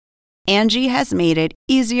Angie has made it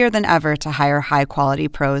easier than ever to hire high-quality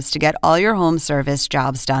pros to get all your home service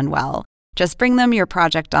jobs done well. Just bring them your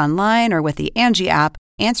project online or with the Angie app,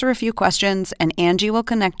 answer a few questions, and Angie will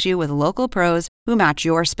connect you with local pros who match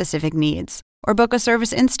your specific needs. Or book a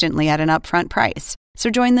service instantly at an upfront price. So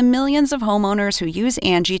join the millions of homeowners who use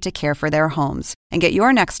Angie to care for their homes and get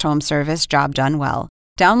your next home service job done well.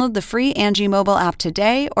 Download the free Angie mobile app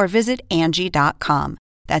today or visit Angie.com.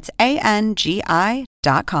 That's ANGI.com.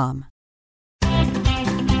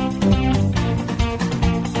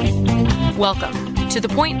 Welcome to The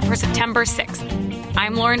Point for September 6th.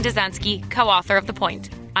 I'm Lauren Dzansky, co-author of The Point.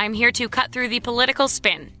 I'm here to cut through the political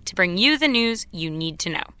spin to bring you the news you need to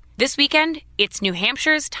know. This weekend, it's New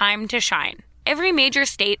Hampshire's time to shine. Every major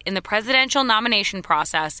state in the presidential nomination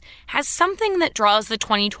process has something that draws the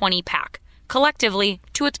 2020 pack, collectively,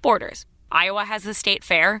 to its borders. Iowa has the state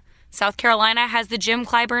fair. South Carolina has the Jim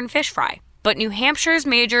Clyburn fish fry. But New Hampshire's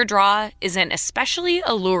major draw is an especially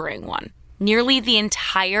alluring one. Nearly the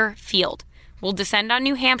entire field will descend on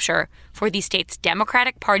New Hampshire for the state's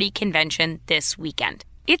Democratic Party convention this weekend.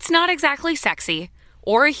 It's not exactly sexy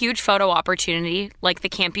or a huge photo opportunity like the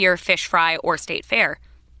campier fish fry or state fair,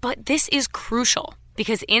 but this is crucial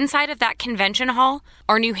because inside of that convention hall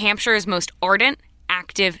are New Hampshire's most ardent,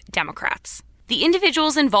 active Democrats. The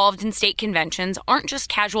individuals involved in state conventions aren't just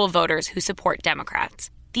casual voters who support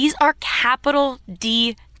Democrats. These are capital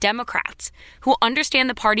D Democrats who understand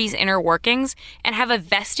the party's inner workings and have a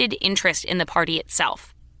vested interest in the party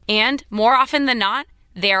itself. And more often than not,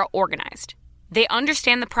 they are organized. They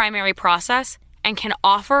understand the primary process and can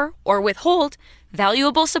offer or withhold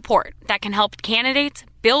valuable support that can help candidates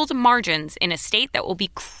build margins in a state that will be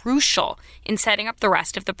crucial in setting up the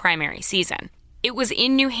rest of the primary season. It was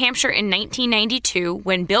in New Hampshire in 1992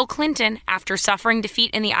 when Bill Clinton, after suffering defeat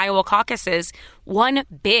in the Iowa caucuses, won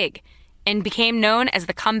big and became known as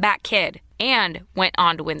the comeback kid and went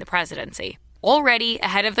on to win the presidency. Already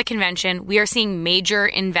ahead of the convention, we are seeing major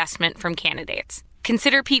investment from candidates.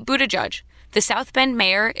 Consider Pete Buttigieg. The South Bend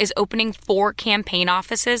mayor is opening 4 campaign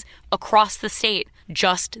offices across the state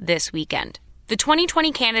just this weekend. The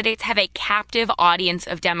 2020 candidates have a captive audience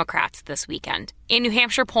of Democrats this weekend. In New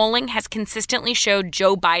Hampshire, polling has consistently showed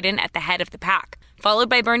Joe Biden at the head of the pack, followed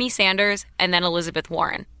by Bernie Sanders and then Elizabeth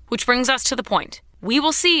Warren. Which brings us to the point. We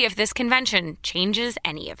will see if this convention changes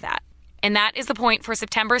any of that. And that is The Point for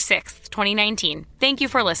September 6th, 2019. Thank you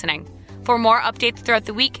for listening. For more updates throughout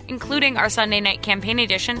the week, including our Sunday night campaign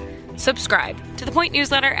edition, subscribe to The Point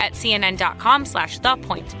newsletter at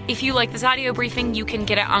cnn.com/thepoint. If you like this audio briefing, you can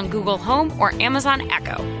get it on Google Home or Amazon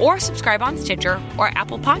Echo, or subscribe on Stitcher or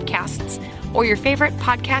Apple Podcasts or your favorite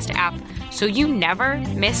podcast app so you never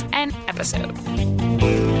miss an episode.